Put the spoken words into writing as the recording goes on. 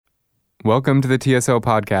Welcome to the TSO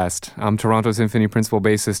podcast. I'm Toronto Symphony Principal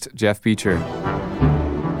Bassist Jeff Beecher.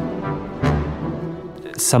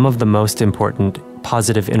 Some of the most important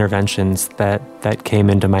positive interventions that came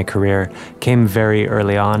into my career came very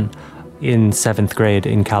early on in 7th grade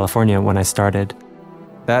in California when I started.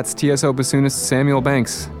 That's TSO bassoonist Sam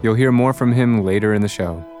Banks. You'll hear more from him later in the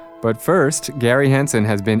show. But first, Gary Hanson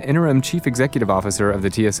has been Interim Chief Executive Officer of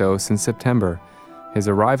the TSO since September. His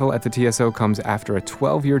arrival at the TSO comes after a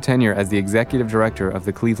 12-year tenure as the Executive Director of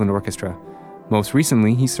the Cleveland Orchestra. Most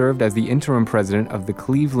recently, he served as the Interim President of the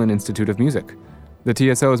Cleveland Institute of Music. The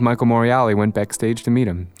TSO's Michael Moriali went backstage to meet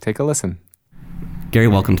him. Take a listen. Gary,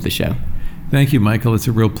 welcome to the show. Thank you, Michael. It's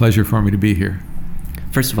a real pleasure for me to be here.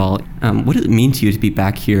 First of all, what does it mean to you to be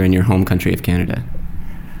back here in your home country of Canada?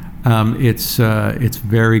 It's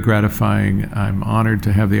very gratifying. I'm honored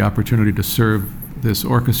to have the opportunity to serve this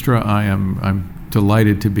orchestra. I'm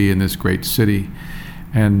delighted to be in this great city.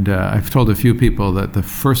 And I've told a few people that the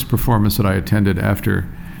first performance that I attended after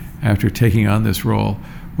taking on this role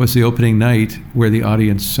was the opening night where the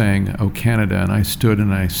audience sang "O Canada," and I stood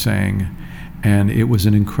and I sang, and it was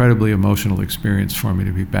an incredibly emotional experience for me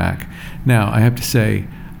to be back. Now, I have to say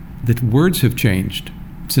that words have changed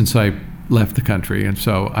since I left the country, and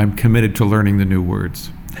so I'm committed to learning the new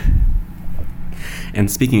words. And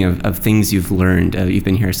speaking of things you've learned, you've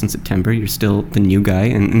been here since September. You're still the new guy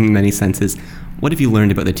in many senses. What have you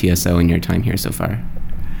learned about the TSO in your time here so far?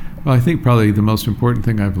 Well, I think probably the most important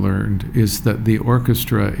thing I've learned is that the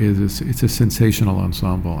orchestra it's a sensational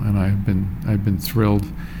ensemble, and I've been thrilled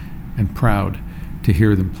and proud to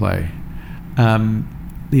hear them play.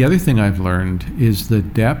 The other thing I've learned is the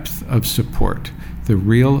depth of support, the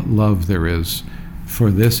real love there is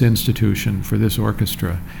for this institution, for this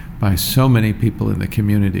orchestra, by so many people in the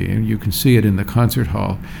community. And you can see it in the concert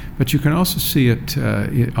hall, but you can also see it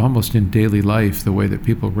almost in daily life, the way that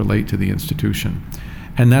people relate to the institution.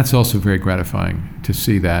 And that's also very gratifying to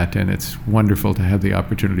see that, and it's wonderful to have the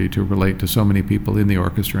opportunity to relate to so many people in the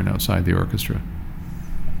orchestra and outside the orchestra.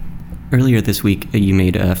 Earlier this week, you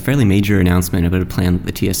made a fairly major announcement about a plan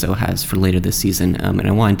that the TSO has for later this season, and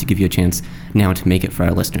I wanted to give you a chance now to make it for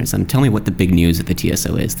our listeners. Tell me what the big news at the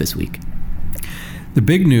TSO is this week. The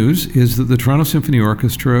big news is that the Toronto Symphony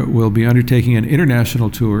Orchestra will be undertaking an international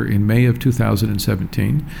tour in May of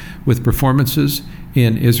 2017 with performances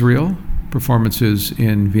in Israel, performances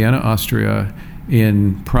in Vienna, Austria,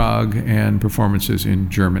 in Prague, and performances in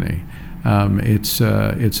Germany. It's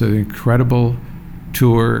an incredible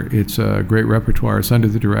tour. It's a great repertoire. It's under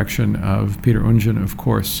the direction of Peter Ungen, of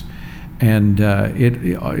course. And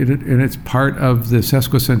it's part of the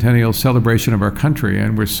sesquicentennial celebration of our country,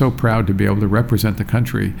 and we're so proud to be able to represent the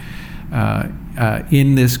country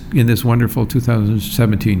in this wonderful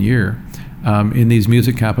 2017 year in these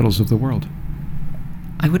music capitals of the world.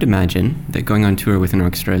 I would imagine that going on tour with an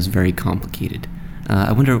orchestra is very complicated.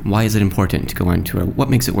 I wonder, why is it important to go on tour?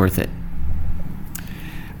 What makes it worth it?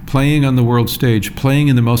 Playing on the world stage, playing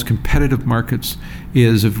in the most competitive markets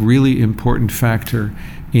is a really important factor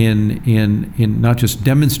in not just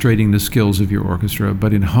demonstrating the skills of your orchestra,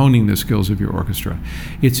 but in honing the skills of your orchestra.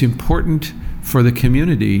 It's important for the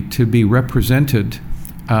community to be represented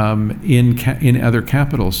in other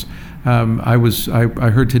capitals.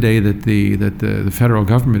 I heard today that the federal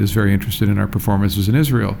government is very interested in our performances in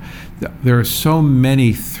Israel. There are so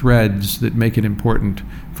many threads that make it important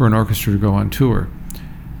for an orchestra to go on tour.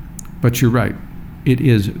 But you're right, it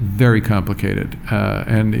is very complicated.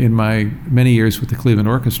 And in my many years with the Cleveland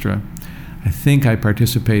Orchestra, I think I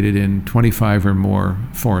participated in 25 or more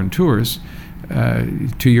foreign tours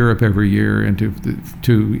to Europe every year and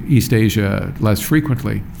to East Asia less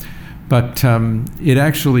frequently. But it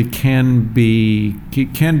actually can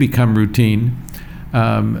become routine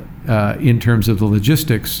in terms of the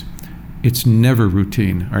logistics. It's never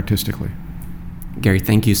routine artistically. Gary,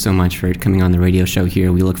 thank you so much for coming on the radio show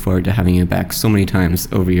here. We look forward to having you back so many times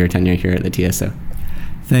over your tenure here at the TSO.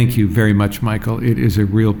 Thank you very much, Michael. It is a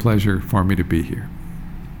real pleasure for me to be here.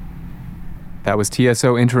 That was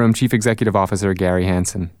TSO Interim Chief Executive Officer Gary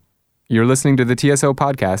Hanson. You're listening to the TSO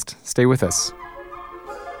podcast. Stay with us.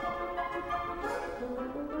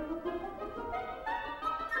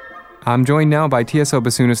 I'm joined now by TSO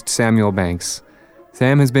bassoonist Sam Banks.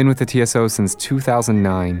 Sam has been with the TSO since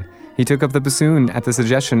 2009. He took up the bassoon at the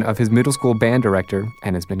suggestion of his middle school band director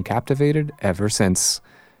and has been captivated ever since.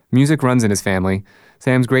 Music runs in his family.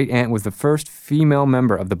 Sam's great-aunt was the first female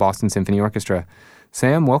member of the Boston Symphony Orchestra.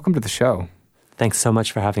 Sam, welcome to the show. Thanks so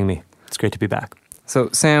much for having me. It's great to be back. So,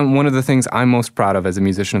 Sam, one of the things I'm most proud of as a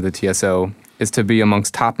musician of the TSO is to be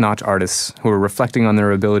amongst top-notch artists who are reflecting on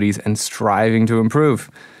their abilities and striving to improve.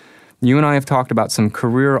 You and I have talked about some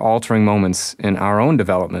career-altering moments in our own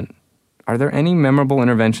development. Are there any memorable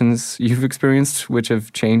interventions you've experienced which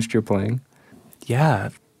have changed your playing? Yeah,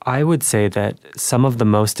 I would say that some of the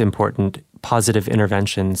most important positive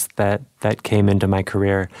interventions that came into my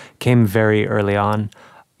career came very early on.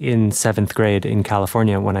 In 7th grade in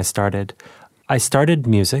California when I started. I started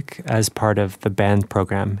music as part of the band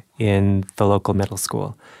program in the local middle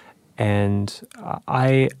school. And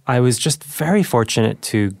I was just very fortunate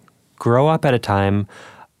to grow up at a time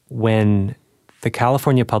when the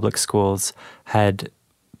California public schools had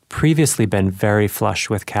previously been very flush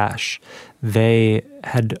with cash. They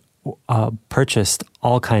had purchased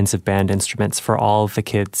all kinds of band instruments for all the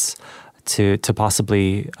kids to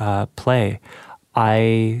possibly play.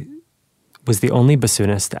 I was the only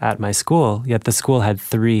bassoonist at my school, yet the school had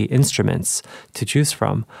 3 instruments to choose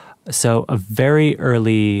from. So a very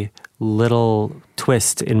early little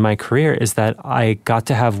twist in my career is that I got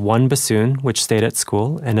to have one bassoon, which stayed at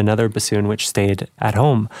school, and another bassoon, which stayed at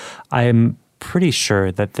home. I'm pretty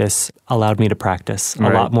sure that this allowed me to practice a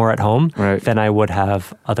lot more at home than I would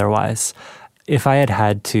have otherwise. If I had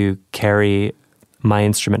had to carry my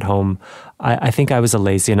instrument home, I think I was a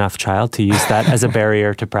lazy enough child to use that as a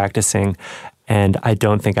barrier to practicing, and I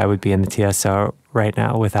don't think I would be in the TSO right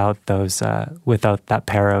now without that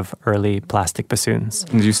pair of early plastic bassoons.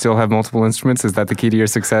 Do you still have multiple instruments? Is that the key to your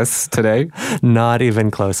success today? Not even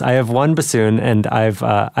close. I have one bassoon, and I've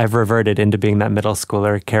reverted into being that middle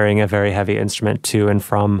schooler carrying a very heavy instrument to and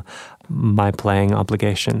from my playing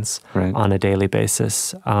obligations on a daily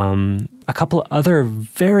basis. A couple other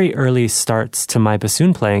very early starts to my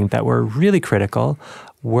bassoon playing that were really critical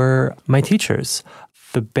were my teachers.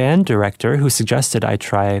 The band director who suggested I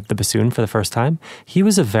try the bassoon for the first time, he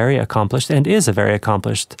was a very accomplished and is a very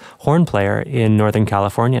accomplished horn player in Northern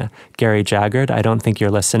California. Gary Jaggard, I don't think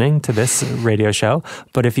you're listening to this radio show,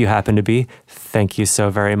 but if you happen to be, thank you so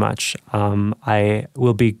very much. I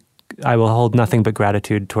will hold nothing but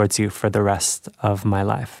gratitude towards you for the rest of my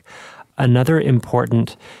life. Another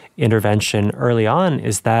important intervention early on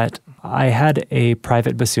is that I had a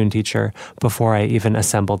private bassoon teacher before I even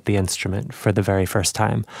assembled the instrument for the very first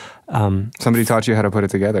time. Somebody taught you how to put it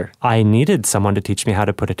together. I needed someone to teach me how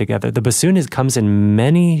to put it together. The bassoon comes in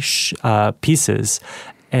many pieces,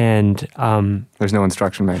 and there's no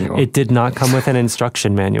instruction manual. It did not come with an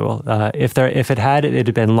instruction manual. If it had, it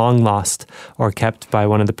had been long lost or kept by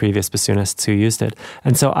one of the previous bassoonists who used it.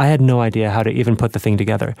 And so I had no idea how to even put the thing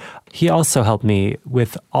together. He also helped me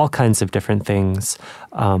with all kinds of different things,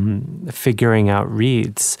 figuring out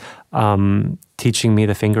reeds, teaching me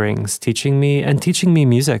the fingerings, teaching me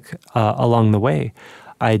music along the way.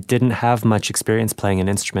 I didn't have much experience playing an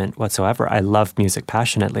instrument whatsoever. I loved music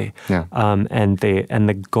passionately. Yeah. And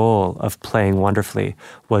the goal of playing wonderfully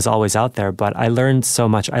was always out there. But I learned so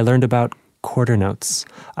much. I learned about quarter notes.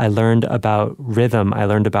 I learned about rhythm. I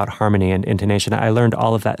learned about harmony and intonation. I learned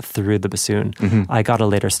all of that through the bassoon. Mm-hmm. I got a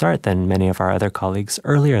later start than many of our other colleagues,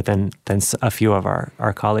 earlier than a few of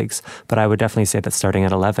our colleagues. But I would definitely say that starting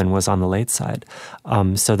at 11 was on the late side.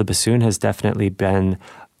 So the bassoon has definitely been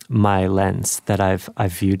my lens that I've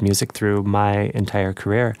viewed music through my entire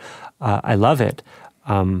career. I love it,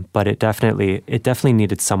 but it definitely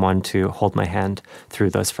needed someone to hold my hand through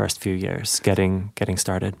those first few years, getting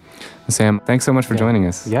started. Sam, thanks so much for joining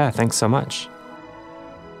us. Yeah, thanks so much.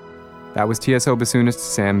 That was TSO bassoonist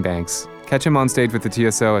Sam Banks. Catch him on stage with the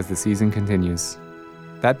TSO as the season continues.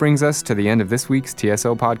 That brings us to the end of this week's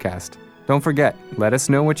TSO podcast. Don't forget, let us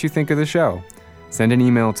know what you think of the show. Send an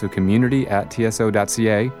email to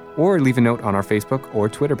community@tso.ca or leave a note on our Facebook or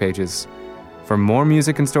Twitter pages. For more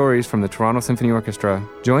music and stories from the Toronto Symphony Orchestra,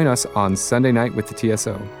 join us on Sunday Night with the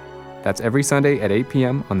TSO. That's every Sunday at 8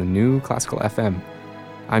 p.m. on the new Classical FM.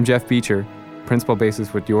 I'm Jeff Beecher, principal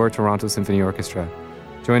bassist with your Toronto Symphony Orchestra.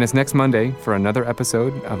 Join us next Monday for another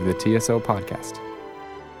episode of the TSO podcast.